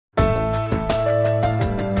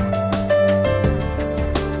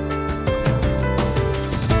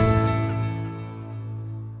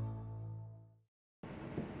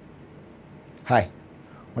Hi,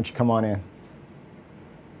 why don't you come on in?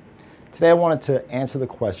 Today I wanted to answer the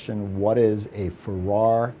question, what is a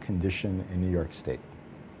Farrar condition in New York State?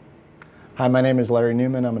 Hi, my name is Larry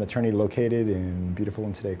Newman. I'm an attorney located in beautiful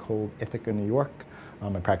and today cold Ithaca, New York.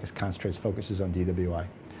 My practice focuses on DWI.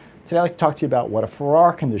 Today I'd like to talk to you about what a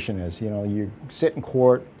Farrar condition is. You know, you sit in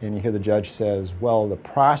court and you hear the judge says, well, the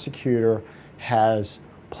prosecutor has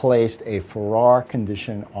placed a Farrar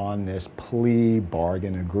condition on this plea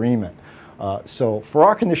bargain agreement. So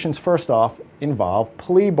Farrar conditions, first off, involve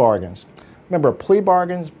plea bargains. Remember, plea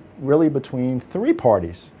bargains really between three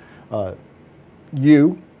parties.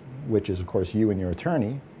 You, which is of course you and your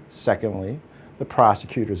attorney. Secondly, the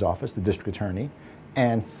prosecutor's office, the district attorney.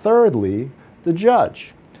 And thirdly, the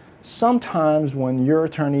judge. Sometimes when your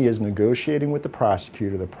attorney is negotiating with the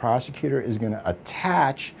prosecutor is going to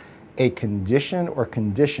attach a condition or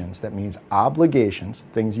conditions, that means obligations,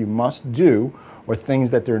 things you must do, or things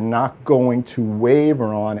that they're not going to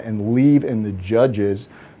waver on and leave in the judge's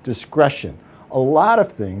discretion. A lot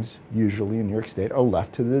of things, usually in New York State, are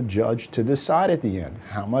left to the judge to decide at the end.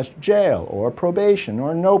 How much jail, or probation,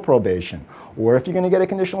 or no probation, or if you're going to get a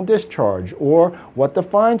conditional discharge, or what the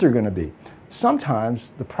fines are going to be.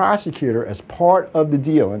 Sometimes the prosecutor, as part of the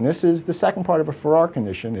deal, and this is the second part of a Farrar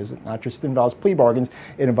condition, is it not just involves plea bargains,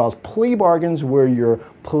 it involves plea bargains where you're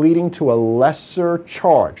pleading to a lesser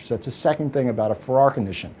charge. So that's the second thing about a Farrar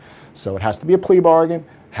condition. So it has to be a plea bargain,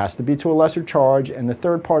 has to be to a lesser charge, and the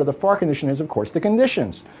third part of the Farrar condition is, of course, the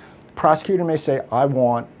conditions. The prosecutor may say, I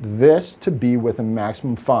want this to be with a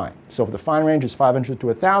maximum fine. So if the fine range is $500 to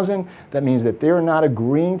 $1,000, that means that they're not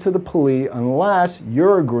agreeing to the plea unless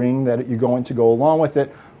you're agreeing that you're going to go along with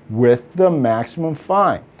it with the maximum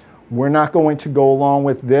fine. We're not going to go along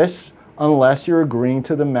with this unless you're agreeing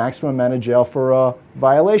to the maximum amount of jail for a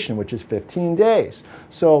violation, which is 15 days.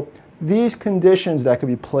 So these conditions that could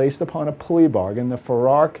be placed upon a plea bargain, the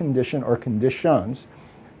Farrar condition or conditions,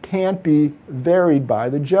 can't be varied by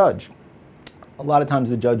the judge. A lot of times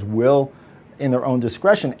the judge will, in their own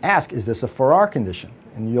discretion, ask, is this a Farrar condition?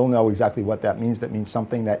 And you'll know exactly what that means. That means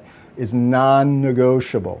something that is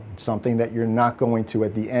non-negotiable, something that you're not going to,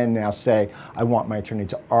 at the end now, say, I want my attorney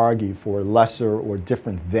to argue for lesser or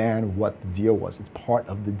different than what the deal was. It's part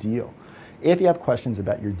of the deal. If you have questions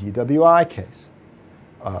about your DWI case,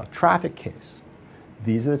 traffic case,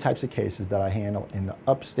 these are the types of cases that I handle in the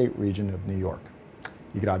upstate region of New York.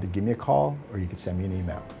 You could either give me a call or you could send me an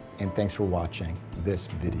email. And thanks for watching this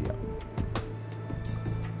video.